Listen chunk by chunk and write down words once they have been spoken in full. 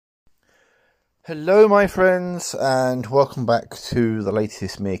Hello, my friends, and welcome back to the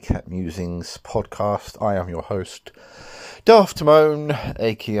latest Meerkat Musings podcast. I am your host, Daft Timon,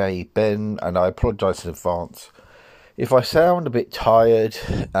 aka Ben, and I apologise in advance if I sound a bit tired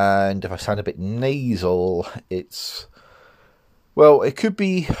and if I sound a bit nasal. It could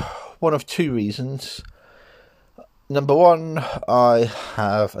be one of two reasons. Number one, I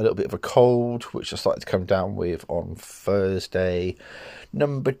have a little bit of a cold, which I started to come down with on Thursday.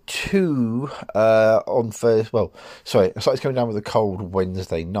 Number two, I started coming down with a cold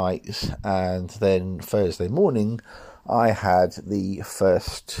Wednesday night, and then Thursday morning, I had the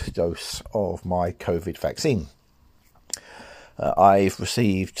first dose of my COVID vaccine. I've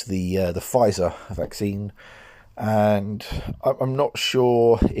received the Pfizer vaccine, and I'm not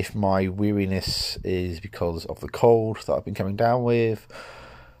sure if my weariness is because of the cold that I've been coming down with,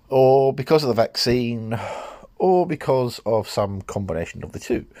 or because of the vaccine, or because of some combination of the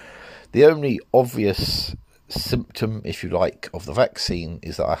two. The only obvious symptom, if you like, of the vaccine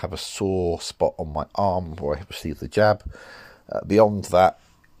is that I have a sore spot on my arm where I have received the jab. Beyond that,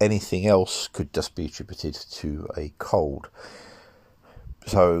 anything else could just be attributed to a cold.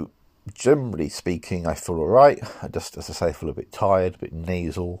 So, generally speaking, I feel alright. I just, as I say, feel a bit tired, a bit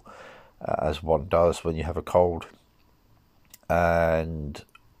nasal, as one does when you have a cold. And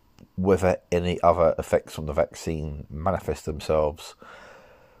whether any other effects from the vaccine manifest themselves,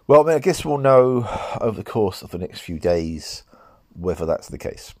 well, I guess we'll know over the course of the next few days whether that's the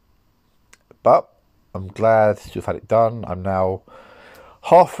case. But I'm glad to have had it done. I'm now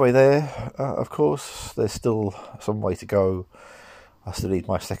halfway there, of course. There's still some way to go. I still need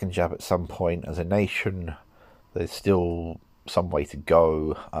my second jab at some point as a nation. There's still some way to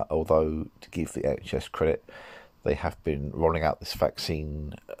go, although to give the NHS credit, they have been rolling out this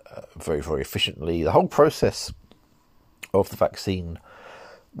vaccine very, very efficiently. The whole process of the vaccine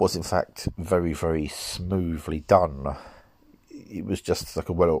was, in fact, very, very smoothly done. It was just like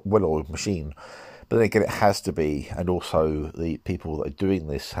a well-oiled machine. But then again, it has to be, and also the people that are doing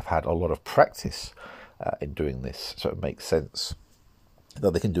this have had a lot of practice in doing this, so it makes sense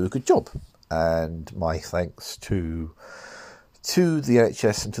that they can do a good job. And my thanks to the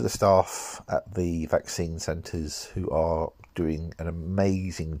NHS and to the staff at the vaccine centres who are doing an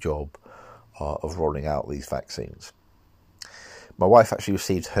amazing job of rolling out these vaccines. My wife actually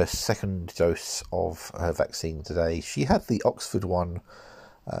received her second dose of her vaccine today. She had the Oxford one,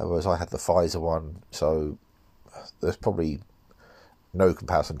 whereas I had the Pfizer one, so there's probably no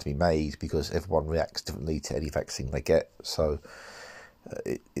comparison to be made because everyone reacts differently to any vaccine they get, so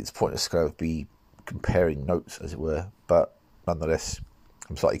it's pointless to be comparing notes, as it were, but nonetheless,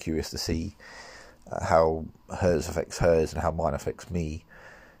 I'm slightly curious to see how hers affects hers and how mine affects me.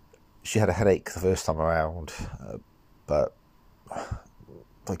 She had a headache the first time around, but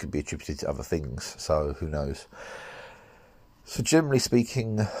they could be attributed to other things, so who knows. So generally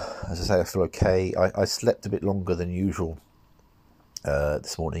speaking, as I say, I feel okay. I slept a bit longer than usual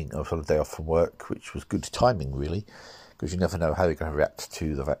this morning. I was on a day off from work, which was good timing, really, because you never know how you're going to react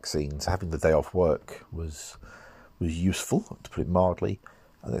to the vaccine. So having the day off work was useful, to put it mildly.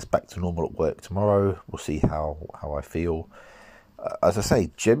 And it's back to normal at work tomorrow. We'll see how I feel. As I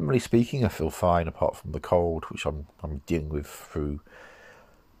say, generally speaking, I feel fine, apart from the cold, which I'm dealing with through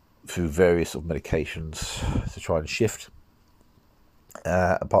various sort of medications to try and shift.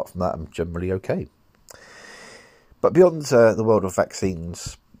 Apart from that, I'm generally okay. But beyond the world of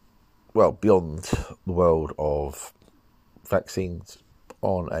vaccines, beyond the world of vaccines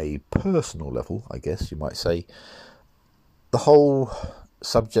on a personal level, I guess you might say, the whole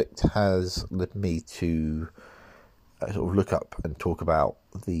subject has led me to sort of look up and talk about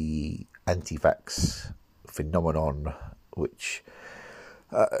the anti-vax phenomenon, which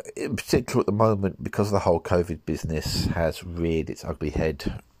in particular at the moment, because of the whole COVID business, has reared its ugly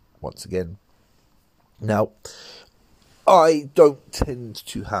head once again. Now, I don't tend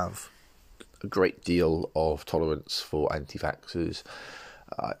to have a great deal of tolerance for anti-vaxxers.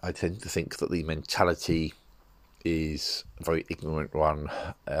 I tend to think that the mentality is a very ignorant one.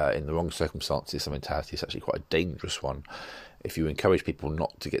 In the wrong circumstances, the mentality is actually quite a dangerous one. If you encourage people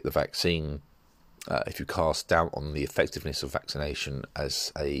not to get the vaccine, if you cast doubt on the effectiveness of vaccination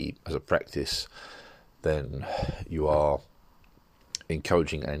as a practice, then you are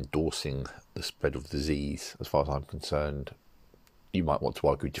encouraging and endorsing the spread of disease. As far as I'm concerned, you might want to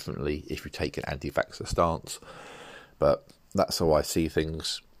argue differently if you take an anti-vaxxer stance, but that's how I see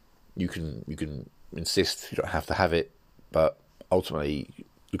things. You can insist you don't have to have it, but ultimately,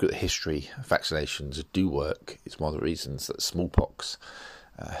 look at the history. Vaccinations do work. It's one of the reasons that smallpox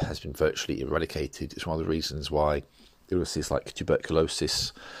has been virtually eradicated. It's one of the reasons why illnesses like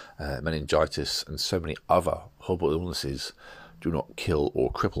tuberculosis, meningitis, and so many other horrible illnesses do not kill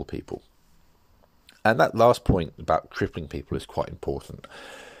or cripple people. And that last point about crippling people is quite important.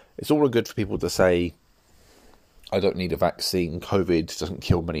 It's all good for people to say, I don't need a vaccine, COVID doesn't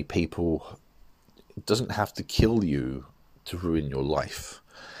kill many people. It doesn't have to kill you to ruin your life.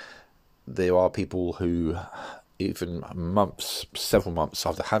 There are people who, even several months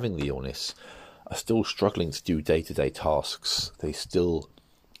after having the illness, are still struggling to do day-to-day tasks. They still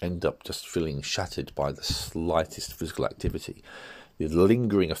end up just feeling shattered by the slightest physical activity. The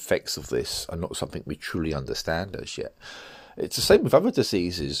lingering effects of this are not something we truly understand as yet. It's the same with other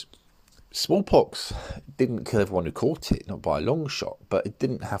diseases. Smallpox didn't kill everyone who caught it, not by a long shot, but it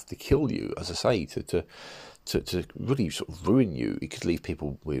didn't have to kill you, as I say, to really sort of ruin you. It could leave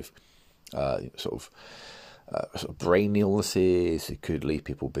people with sort of brain illnesses. It could leave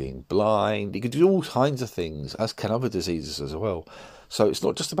people being blind. It could do all kinds of things, as can other diseases as well. So it's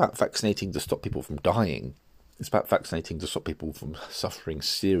not just about vaccinating to stop people from dying. It's about vaccinating to stop people from suffering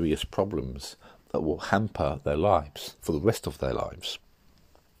serious problems that will hamper their lives for the rest of their lives.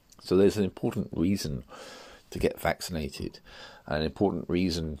 So there's an important reason to get vaccinated, and an important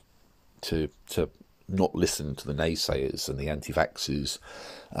reason to not listen to the naysayers and the anti-vaxxers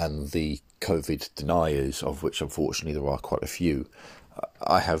and the COVID deniers, of which unfortunately there are quite a few.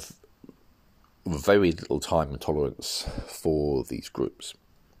 I have very little time and tolerance for these groups,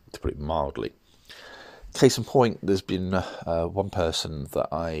 to put it mildly. Case in point, there's been one person that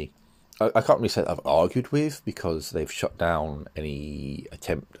I can't really say that I've argued with, because they've shut down any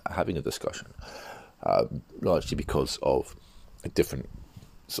attempt at having a discussion, largely because of a different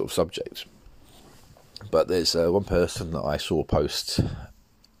sort of subject. But there's one person that I saw post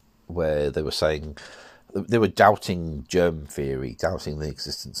where they were saying, they were doubting germ theory, doubting the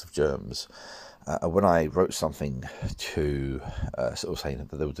existence of germs. When I wrote something to sort of saying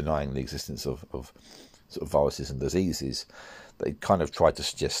that they were denying the existence of sort of viruses and diseases, they kind of tried to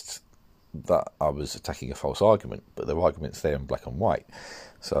suggest that I was attacking a false argument, but there were arguments there in black and white,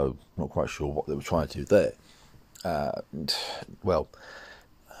 so I'm not quite sure what they were trying to do there. Well,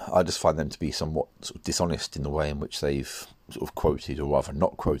 I just find them to be somewhat sort of dishonest in the way in which they've sort of quoted, or rather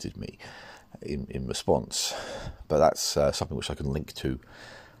not quoted me, in response. But that's something which I can link to.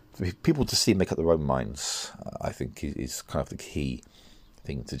 For people to see and make up their own minds, I think is kind of the key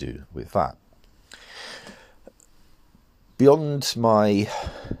thing to do with that. Beyond my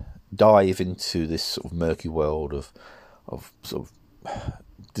dive into this sort of murky world of sort of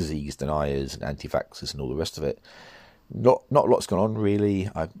disease deniers and anti-vaxxers and all the rest of it, not a lot's gone on really.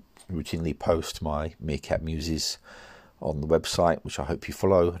 I routinely post my Meerkat Muses on the website, which I hope you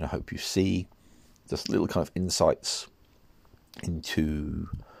follow and I hope you see. Just little kind of insights into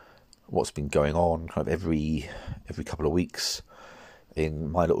what's been going on kind of every couple of weeks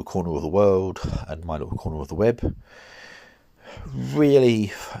in my little corner of the world and my little corner of the web.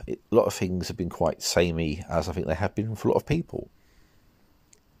 Really, a lot of things have been quite samey, as I think they have been for a lot of people.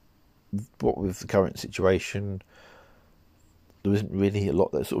 What with the current situation, there isn't really a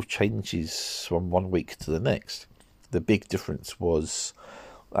lot that sort of changes from one week to the next. The big difference was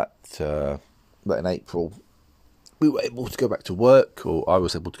that in April we were able to go back to work, or I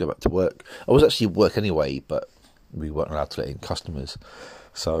was able to go back to work. I was actually at work anyway, but we weren't allowed to let in customers.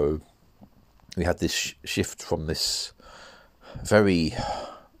 So we had this shift from this very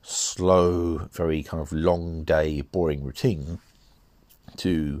slow, very kind of long day, boring routine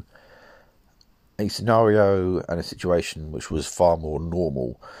to a scenario and a situation which was far more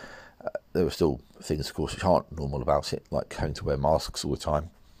normal. There were still things, of course, which aren't normal about it, like having to wear masks all the time.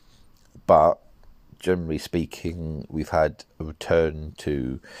 But generally speaking, we've had a return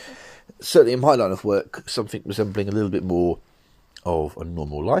to, certainly in my line of work, something resembling a little bit more of a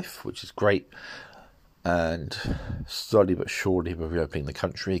normal life, which is great. And slowly but surely we're reopening the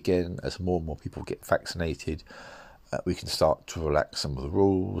country again. As more and more people get vaccinated, we can start to relax some of the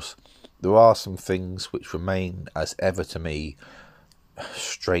rules. There are some things which remain, as ever to me,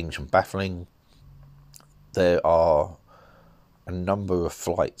 strange and baffling. There are a number of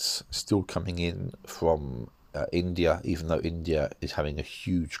flights still coming in from India, even though India is having a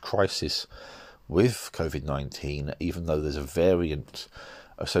huge crisis with COVID-19, even though there's a variant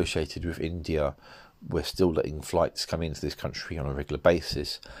associated with India. We're still letting flights come into this country on a regular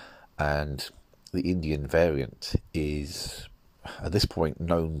basis, and the Indian variant is at this point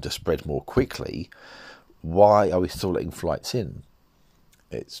known to spread more quickly. Why are we still letting flights in?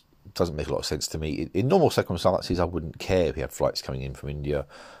 It doesn't make a lot of sense to me. In normal circumstances, I wouldn't care if we had flights coming in from India.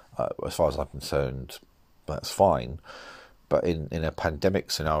 As far as I'm concerned, that's fine. But in a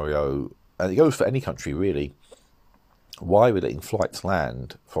pandemic scenario, and it goes for any country really, why are we letting flights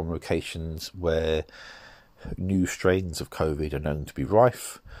land from locations where new strains of COVID are known to be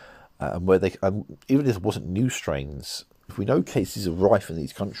rife, and where they, even if it wasn't new strains, if we know cases are rife in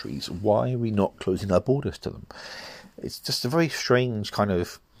these countries, why are we not closing our borders to them? It's just a very strange kind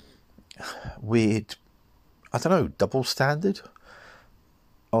of weird, I don't know, double standard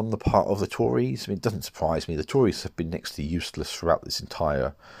on the part of the Tories. I mean, it doesn't surprise me. The Tories have been next to useless throughout this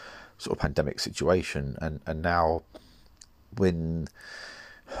entire sort of pandemic situation, and now when,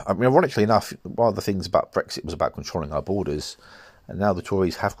 I mean, ironically enough, one of the things about Brexit was about controlling our borders, and now the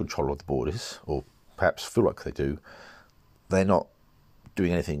Tories have control of the borders, or perhaps feel like they do. They're not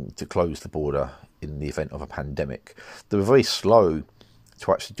doing anything to close the border in the event of a pandemic. They were very slow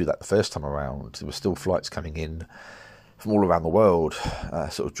to actually do that the first time around. There were still flights coming in from all around the world,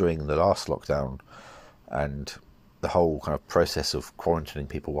 sort of during the last lockdown, and the whole kind of process of quarantining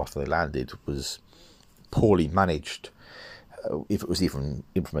people after they landed was poorly managed, if it was even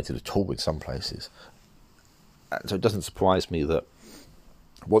implemented at all in some places. And so it doesn't surprise me that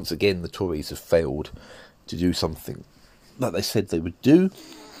once again the Tories have failed to do something that they said they would do,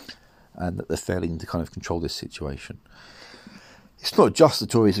 and that they're failing to kind of control this situation. It's not just the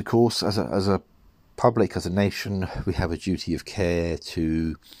Tories, of course. As a public, as a nation, we have a duty of care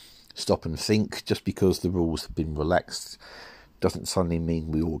to stop and think. Just because the rules have been relaxed doesn't suddenly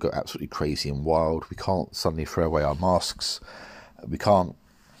mean we all go absolutely crazy and wild. We can't suddenly throw away our masks. We can't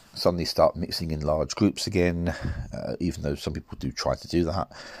suddenly start mixing in large groups again, even though some people do try to do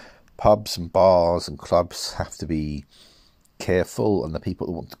that. Pubs and bars and clubs have to be careful, and the people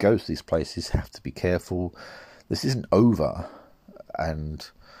that want to go to these places have to be careful. This isn't over, and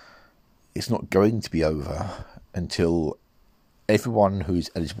it's not going to be over until everyone who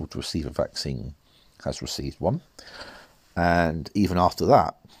is eligible to receive a vaccine has received one. And even after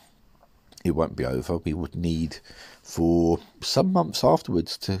that, it won't be over. We would need for some months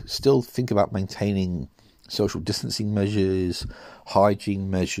afterwards to still think about maintaining social distancing measures, hygiene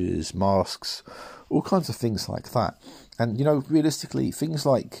measures, masks, all kinds of things like that. And, you know, realistically, things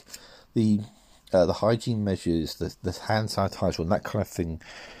like the hygiene measures, the hand sanitizer and that kind of thing,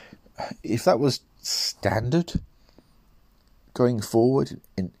 if that was standard going forward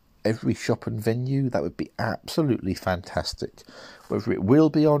in every shop and venue, that would be absolutely fantastic. Whether it will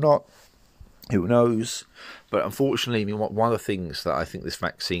be or not, who knows? But unfortunately, I mean, one of the things that I think this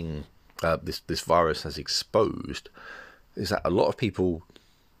vaccine, this virus has exposed, is that a lot of people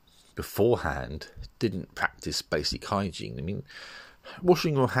beforehand didn't practice basic hygiene. I mean,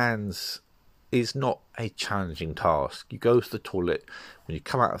 washing your hands is not a challenging task. You go to the toilet, when you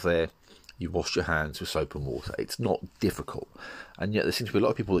come out of there, you wash your hands with soap and water. It's not difficult. And yet there seems to be a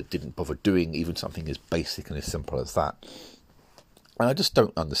lot of people that didn't bother doing even something as basic and as simple as that. And I just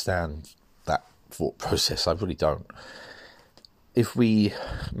don't understand that thought process. I really don't. If we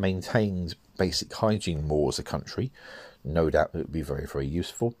maintained basic hygiene more as a country, no doubt it would be very, very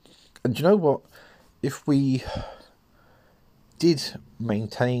useful. And you know what? If we did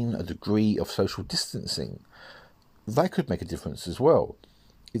maintain a degree of social distancing, that could make a difference as well.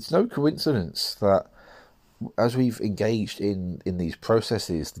 It's no coincidence that as we've engaged in these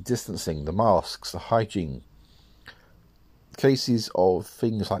processes, the distancing, the masks, the hygiene, cases of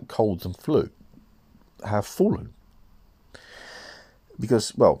things like colds and flu have fallen.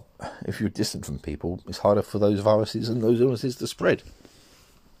 Because, well, if you're distant from people, it's harder for those viruses and those illnesses to spread.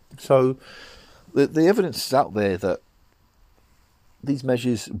 So the evidence is out there that these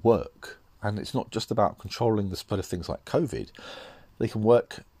measures work, and it's not just about controlling the spread of things like COVID. They can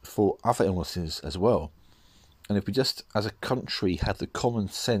work for other illnesses as well. And if we just, as a country, had the common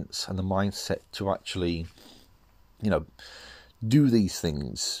sense and the mindset to actually, do these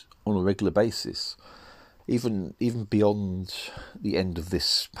things on a regular basis, even beyond the end of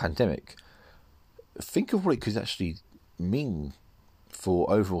this pandemic, think of what it could actually mean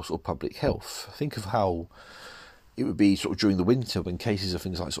for overall sort of public health. Think of how it would be sort of during the winter when cases of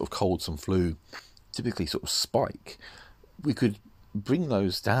things like sort of colds and flu typically sort of spike. We could bring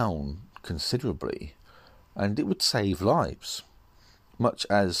those down considerably, and it would save lives, much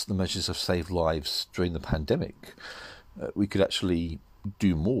as the measures have saved lives during the pandemic. We could actually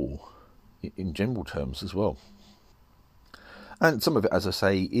do more in general terms as well. And some of it, as I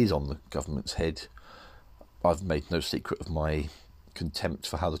say, is on the government's head. I've made no secret of my contempt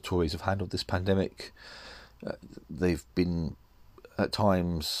for how the Tories have handled this pandemic. They've been, at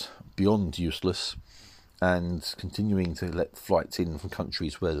times, beyond useless, and continuing to let flights in from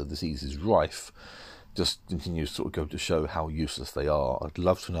countries where the disease is rife just continues to sort of go to show how useless they are. I'd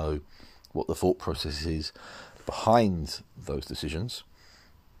love to know what the thought process is behind those decisions.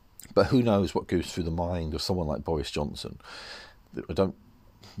 But who knows what goes through the mind of someone like Boris Johnson? I don't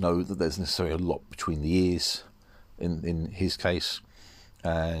know that there's necessarily a lot between the ears in his case,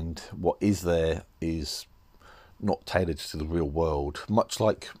 and what is there is not tailored to the real world. Much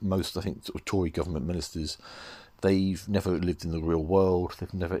like most, I think, sort of Tory government ministers, they've never lived in the real world.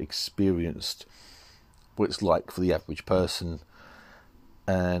 They've never experienced what it's like for the average person,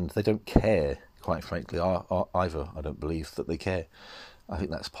 and they don't care, quite frankly, either. I don't believe that they care. I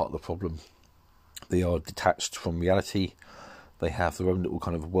think that's part of the problem. They are detached from reality. They have their own little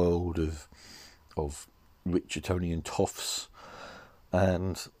kind of world of rich Etonian toffs,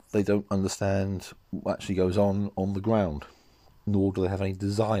 and they don't understand what actually goes on the ground, nor do they have any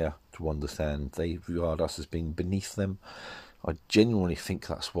desire to understand. They regard us as being beneath them. I genuinely think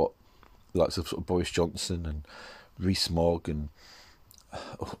that's what the likes of sort of Boris Johnson and Rees-Mogg and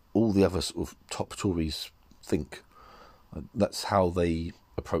all the other sort of top Tories think. That's how they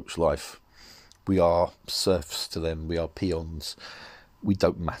approach life. We are serfs to them. We are peons. We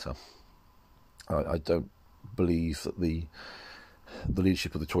don't matter. I don't believe that the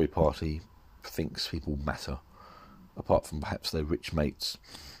leadership of the Tory party thinks people matter, apart from perhaps their rich mates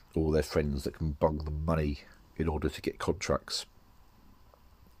or their friends that can bung them money in order to get contracts,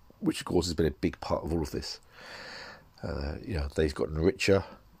 which of course has been a big part of all of this. They've gotten richer.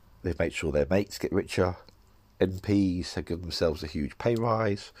 They've made sure their mates get richer. MPs have given themselves a huge pay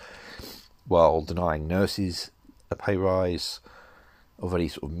rise, while denying nurses a pay rise of any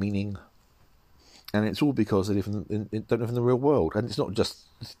sort of meaning. And it's all because they don't live in the real world. And it's not just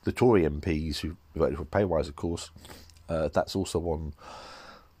the Tory MPs who voted for a pay rise, of course. That's also on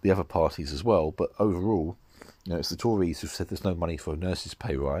the other parties as well. But overall, it's the Tories who've said there's no money for a nurses'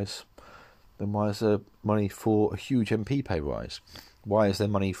 pay rise. Then why is there money for a huge MP pay rise? Why is there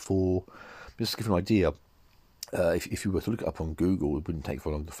money for... Just to give you an idea, if you were to look it up on Google, it wouldn't take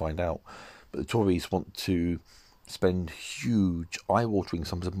very long to find out. But the Tories want to spend huge, eye-watering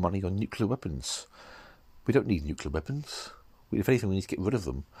sums of money on nuclear weapons. We don't need nuclear weapons. If anything, we need to get rid of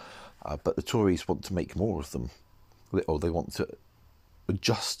them. But the Tories want to make more of them. Or they want to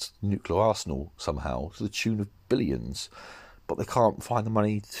adjust the nuclear arsenal somehow to the tune of billions. But they can't find the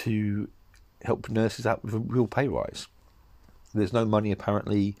money to help nurses out with a real pay rise. There's no money,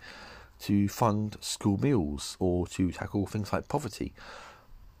 apparently, to fund school meals or to tackle things like poverty.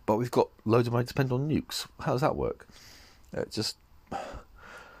 But we've got loads of money to spend on nukes. How does that work? Just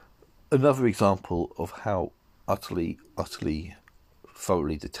another example of how utterly,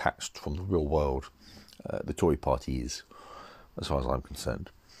 thoroughly detached from the real world the Tory party is, as far as I'm concerned.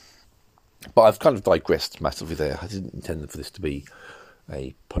 But I've kind of digressed massively there. I didn't intend for this to be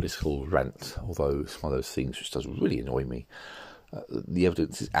a political rant, although it's one of those things which does really annoy me. The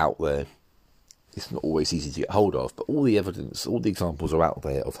evidence is out there. It's not always easy to get hold of, but all the evidence, all the examples are out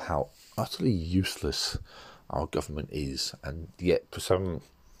there of how utterly useless our government is, and yet for some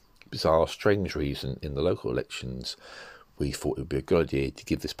bizarre, strange reason in the local elections, we thought it would be a good idea to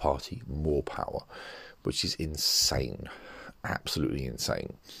give this party more power, which is insane, absolutely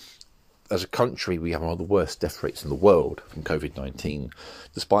insane. As a country, we have one of the worst death rates in the world from COVID-19,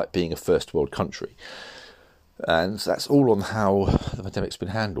 despite being a first world country. And that's all on how the pandemic's been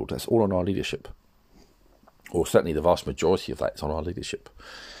handled. That's all on our leadership. Or certainly the vast majority of that is on our leadership.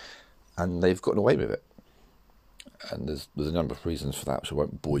 And they've gotten away with it. And there's a number of reasons for that, which I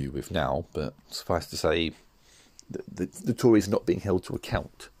won't bore you with now. But suffice to say, the Tories are not being held to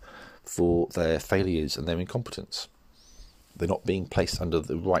account for their failures and their incompetence. They're not being placed under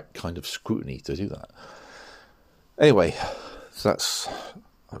the right kind of scrutiny to do that. Anyway, so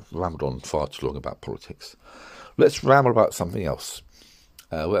I've rambled on far too long about politics. Let's ramble about something else.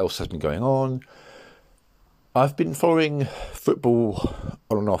 What else has been going on? I've been following football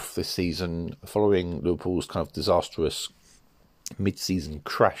on and off this season, following Liverpool's kind of disastrous mid-season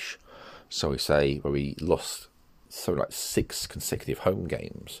crash, so we say, where we lost something like 6 consecutive home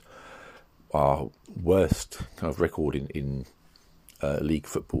games. Our worst kind of record in league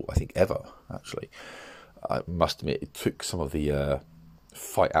football, I think, ever, actually. I must admit, it took some of the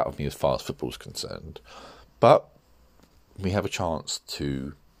fight out of me as far as football is concerned. But we have a chance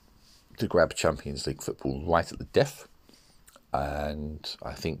to grab Champions League football right at the death, and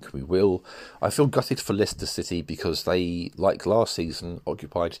I think we will. I feel gutted for Leicester City because they, like last season,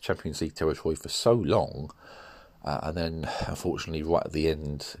 occupied Champions League territory for so long, and then, unfortunately, right at the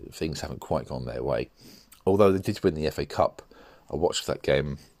end, things haven't quite gone their way. Although they did win the FA Cup, I watched that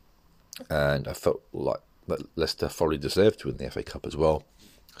game, and I felt like that Leicester fully deserved to win the FA Cup as well.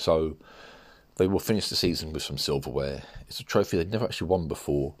 So they will finish the season with some silverware. It's a trophy they've never actually won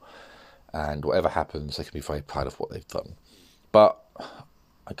before, and whatever happens, they can be very proud of what they've done. But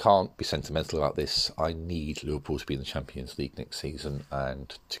I can't be sentimental about this. I need Liverpool to be in the Champions League next season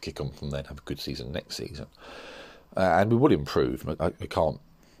and to kick on from there and have a good season next season. And we will improve. I can't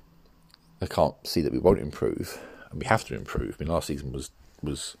see that we won't improve, and we have to improve. I mean, last season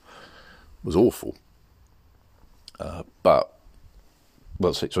was awful,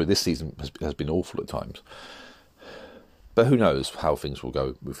 this season has been awful at times. But who knows how things will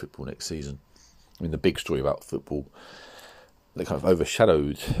go with football next season? I mean, the big story about football that kind of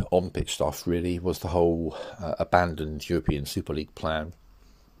overshadowed on-pitch stuff really was the whole abandoned European Super League plan,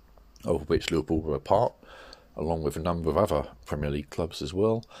 of which Liverpool were a part, along with a number of other Premier League clubs as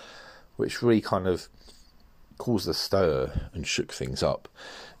well, which really kind of caused a stir and shook things up.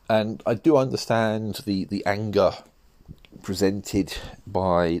 And I do understand the anger presented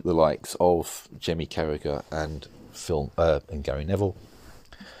by the likes of Jamie Carragher and Gary Neville.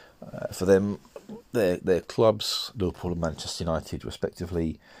 For them, their clubs, Liverpool and Manchester United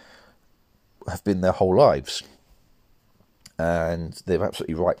respectively, have been their whole lives. And they're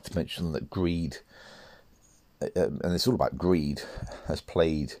absolutely right to mention that greed, and it's all about greed, has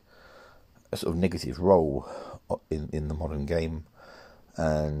played a sort of negative role in the modern game.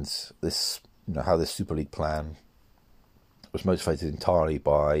 And this, how this Super League plan was motivated entirely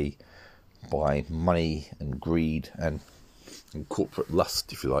by money and greed and corporate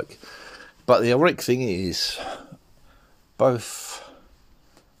lust, if you like. But the ironic thing is, both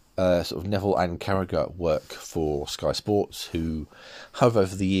sort of Neville and Carragher work for Sky Sports, who have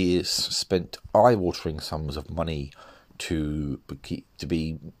over the years spent eye-watering sums of money to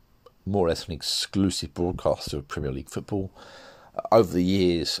be more or less an exclusive broadcaster of Premier League football. Over the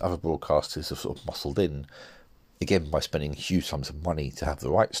years, other broadcasters have sort of muscled in, again by spending huge sums of money to have the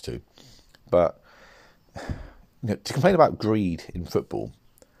rights to. But to complain about greed in football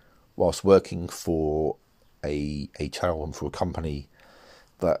whilst working for a channel and for a company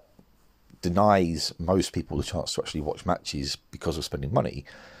that denies most people the chance to actually watch matches because of spending money,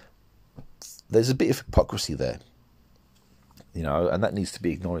 there's a bit of hypocrisy there, and that needs to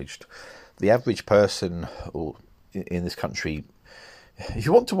be acknowledged. The average person in this country, if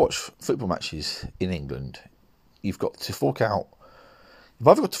you want to watch football matches in England, you've either got to fork out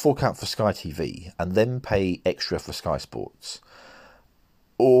for Sky TV and then pay extra for Sky Sports,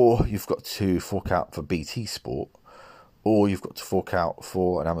 or you've got to fork out for BT Sport, or you've got to fork out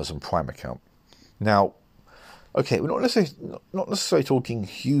for an Amazon Prime account. Now, okay, we're not necessarily talking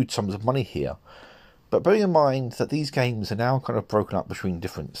huge sums of money here, but bearing in mind that these games are now kind of broken up between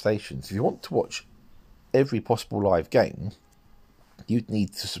different stations, if you want to watch every possible live game, you'd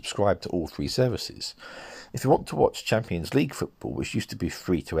need to subscribe to all three services. If you want to watch Champions League football, which used to be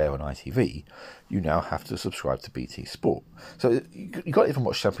free to air on ITV, you now have to subscribe to BT Sport. So you can't even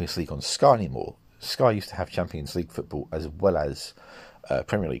watch Champions League on Sky anymore. Sky used to have Champions League football as well as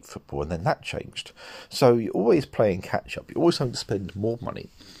Premier League football, and then that changed. So you're always playing catch-up. You're always having to spend more money.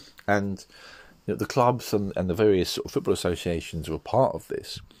 And the clubs and the various sort of football associations are a part of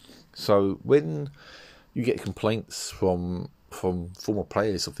this. So when you get complaints from former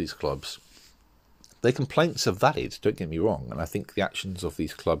players of these clubs, their complaints are valid, don't get me wrong, and I think the actions of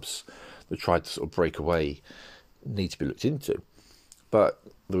these clubs that tried to sort of break away need to be looked into. But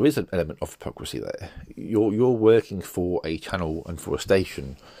there is an element of hypocrisy there. You're working for a channel and for a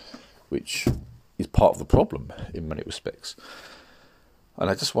station which is part of the problem in many respects. And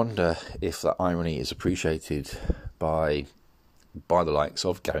I just wonder if that irony is appreciated by the likes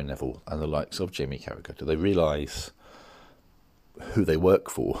of Gary Neville and the likes of Jamie Carragher. Do they realise who they work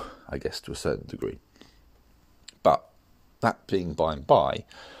for, I guess, to a certain degree? But that being by and by,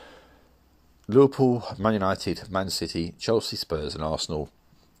 Liverpool, Man United, Man City, Chelsea, Spurs and Arsenal,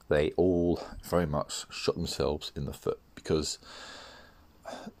 they all very much shot themselves in the foot, because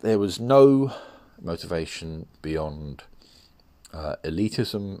there was no motivation beyond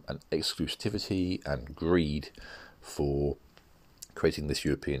elitism and exclusivity and greed for creating this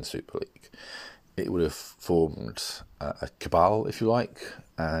European Super League. It would have formed a cabal, if you like,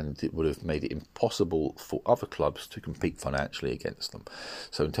 and it would have made it impossible for other clubs to compete financially against them.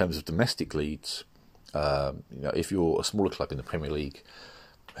 So in terms of domestic leagues, if you're a smaller club in the Premier League,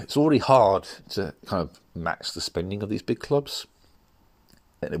 it's already hard to kind of match the spending of these big clubs,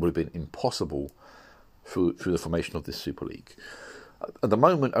 and it would have been impossible through the formation of this Super League. At the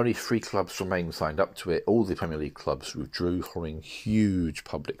moment, only 3 clubs remain signed up to it. All the Premier League clubs withdrew following huge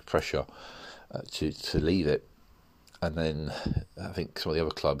public pressure to leave it. And then I think some of the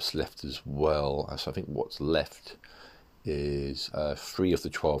other clubs left as well. So I think what's left is 3 of the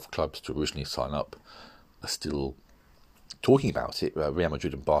 12 clubs to originally sign up are still talking about it. Real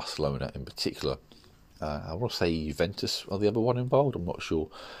Madrid and Barcelona in particular I want to say Juventus are the other one involved, I'm not sure.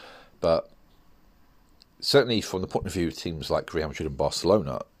 But certainly from the point of view of teams like Real Madrid and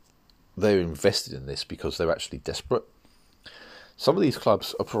Barcelona, they're invested in this because they're actually desperate. Some of these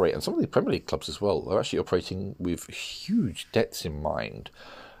clubs operate, and some of the Premier League clubs as well, they're actually operating with huge debts in mind.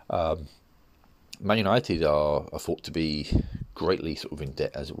 Man United are thought to be greatly sort of in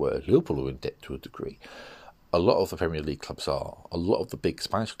debt, as it were. Liverpool are in debt to a degree. A lot of the Premier League clubs are. A lot of the big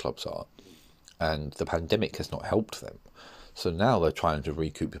Spanish clubs are. And the pandemic has not helped them. So now they're trying to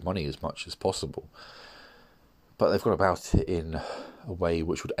recoup money as much as possible. But they've gone about it in a way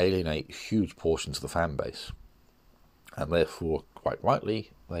which would alienate huge portions of the fan base. And therefore, quite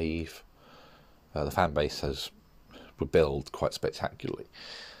rightly, the fan base has rebelled quite spectacularly.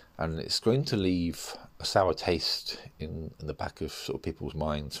 And it's going to leave a sour taste in the back of sort of people's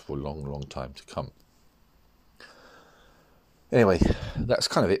minds for a long, long time to come. Anyway, that's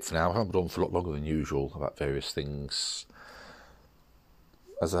kind of it for now. I haven't been on for a lot longer than usual about various things.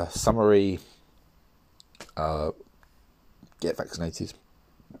 As a summary, get vaccinated.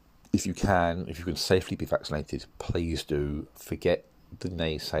 If you can safely be vaccinated, please do. Forget the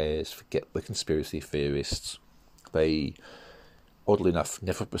naysayers, forget the conspiracy theorists. They, oddly enough,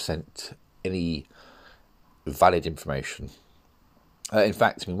 never present any valid information. In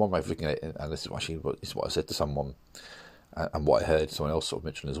fact, one way of looking at it, and this is what I said to someone, and what I heard someone else sort of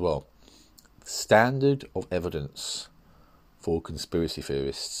mention as well, the standard of evidence for conspiracy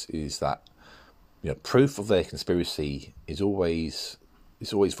theorists is that proof of their conspiracy is always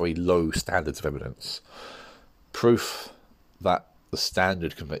very low standards of evidence. Proof that the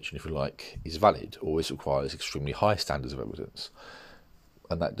standard convention, if you like, is valid always requires extremely high standards of evidence.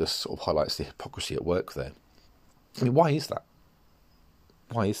 And that just sort of highlights the hypocrisy at work there. Why is that?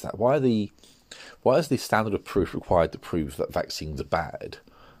 Why is that? Why is the standard of proof required to prove that vaccines are bad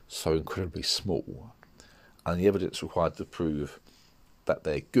so incredibly small, and the evidence required to prove that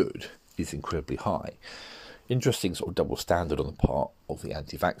they're good is incredibly high? Interesting sort of double standard on the part of the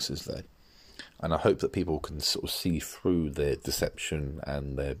anti-vaxxers there. And I hope that people can sort of see through their deception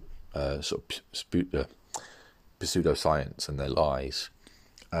and their sort of pseudoscience and their lies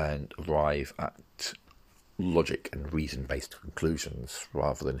and arrive at logic and reason-based conclusions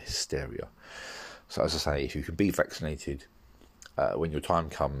rather than hysteria. So as I say, if you can be vaccinated, when your time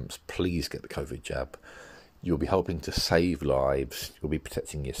comes, please get the COVID jab. You'll be helping to save lives. You'll be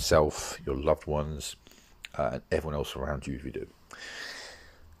protecting yourself, your loved ones, and everyone else around you if you do.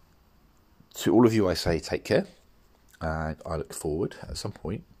 To all of you, I say take care, and I look forward at some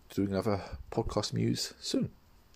point to doing another podcast news soon.